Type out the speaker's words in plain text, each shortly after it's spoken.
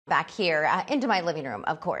back here into my living room,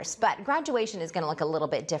 of course. But graduation is going to look a little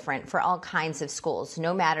bit different for all kinds of schools,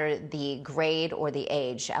 no matter the grade or the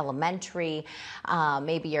age. Elementary,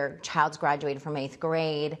 maybe your child's graduated from 8th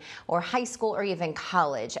grade, or high school, or even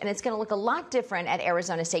college. And it's going to look a lot different at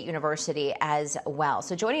Arizona State University as well.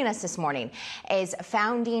 So joining us this morning is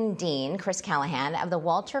founding Dean Chris Callahan of the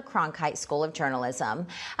Walter Cronkite School of Journalism.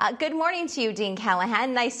 Good morning to you, Dean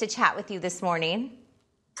Callahan. Nice to chat with you this morning.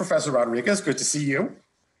 Professor Rodriguez, good to see you.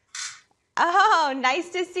 Oh, nice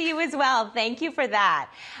to see you as well. Thank you for that.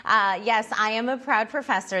 Yes, I am a proud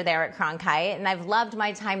professor there at Cronkite, and I've loved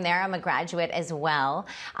my time there. I'm a graduate as well.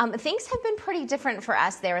 Things have been pretty different for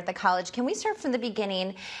us there at the college. Can we start from the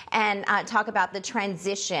beginning and talk about the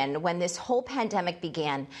transition when this whole pandemic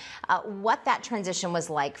began, what that transition was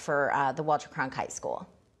like for the Walter Cronkite School?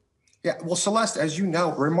 Yeah, well, Celeste, as you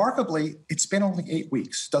know, remarkably, it's been only 8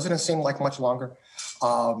 weeks. Doesn't it seem like much longer?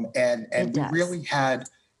 And we really had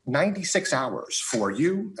 96 hours for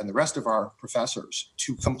you and the rest of our professors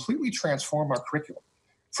to completely transform our curriculum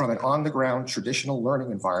from an on-the-ground traditional learning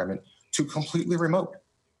environment to completely remote.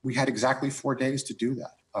 We had exactly 4 days to do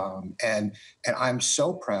that. And I'm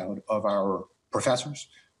so proud of our professors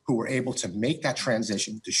who were able to make that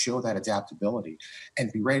transition, to show that adaptability,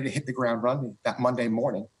 and be ready to hit the ground running that Monday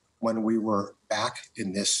morning when we were back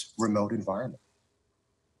in this remote environment.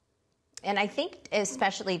 And I think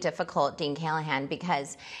especially difficult, Dean Callahan,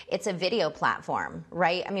 because it's a video platform,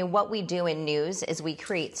 right? I mean, what we do in news is we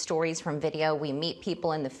create stories from video, we meet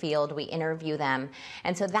people in the field, we interview them.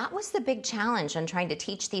 And so that was the big challenge on trying to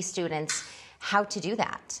teach these students how to do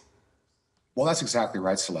that. Well, that's exactly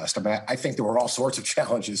right, Celeste. I mean, I think there were all sorts of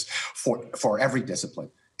challenges for every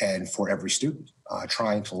discipline and for every student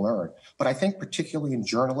trying to learn. But I think particularly in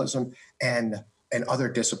journalism and other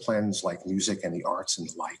disciplines like music and the arts and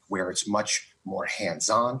the like, where it's much more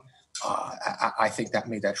hands-on, I think that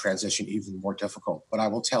made that transition even more difficult. But I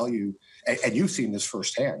will tell you, and you've seen this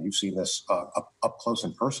firsthand, you've seen this up close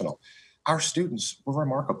and personal, our students were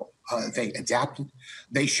remarkable. They adapted.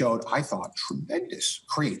 They showed, I thought, tremendous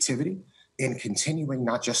creativity in continuing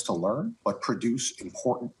not just to learn, but produce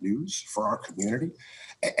important news for our community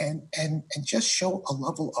and just show a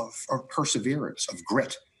level of perseverance, of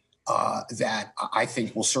grit, that I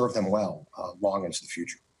think will serve them well long into the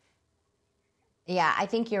future. Yeah, I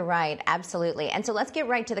think you're right. Absolutely. And so let's get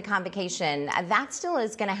right to the convocation. That still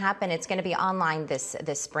is going to happen. It's going to be online this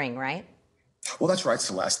spring, right? Well, that's right,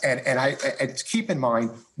 Celeste. And keep in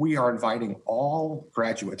mind, we are inviting all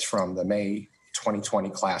graduates from the May 2020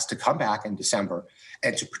 class to come back in December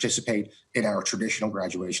and to participate in our traditional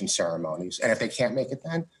graduation ceremonies. And if they can't make it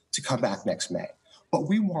then, to come back next May. But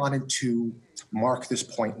we wanted to mark this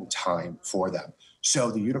point in time for them. So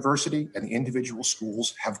the university and the individual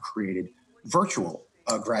schools have created virtual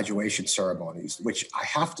graduation ceremonies, which I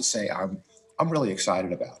have to say I'm really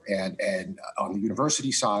excited about. And on the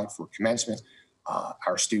university side for commencement,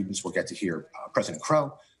 our students will get to hear President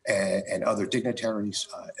Crow and other dignitaries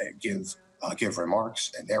give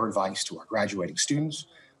remarks and their advice to our graduating students.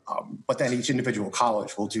 But then each individual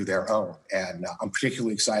college will do their own. And I'm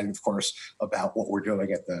particularly excited, of course, about what we're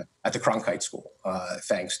doing at the Cronkite School,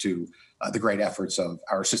 thanks to the great efforts of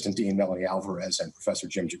our Assistant Dean, Melanie Alvarez, and Professor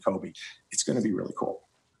Jim Jacoby. It's going to be really cool.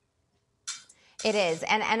 It is.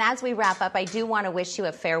 And as we wrap up, I do want to wish you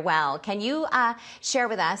a farewell. Can you share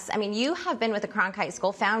with us, I mean, you have been with the Cronkite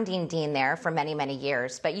School, founding dean there for many, many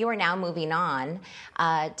years, but you are now moving on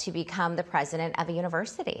to become the president of a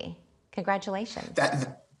university. Congratulations.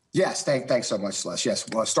 Yes, thanks so much, Celeste. Yes,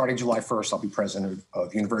 well, starting July 1st, I'll be president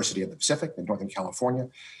of University of the Pacific in Northern California,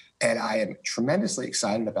 and I am tremendously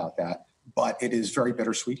excited about that, but it is very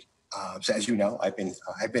bittersweet. So as you know, I've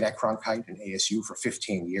been at Cronkite and ASU for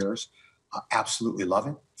 15 years. Absolutely love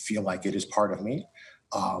it, feel like it is part of me,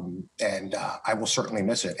 and I will certainly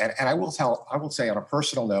miss it. And I will say on a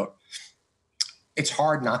personal note, it's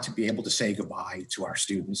hard not to be able to say goodbye to our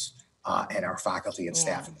students and our faculty and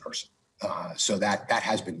staff in person. So that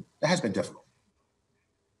has been difficult.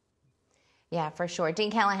 Yeah, for sure.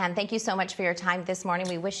 Dean Callahan, thank you so much for your time this morning.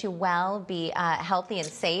 We wish you well, be healthy and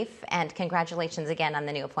safe, and congratulations again on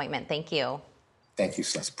the new appointment. Thank you. Thank you,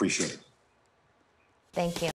 Celeste. Appreciate it. Thank you.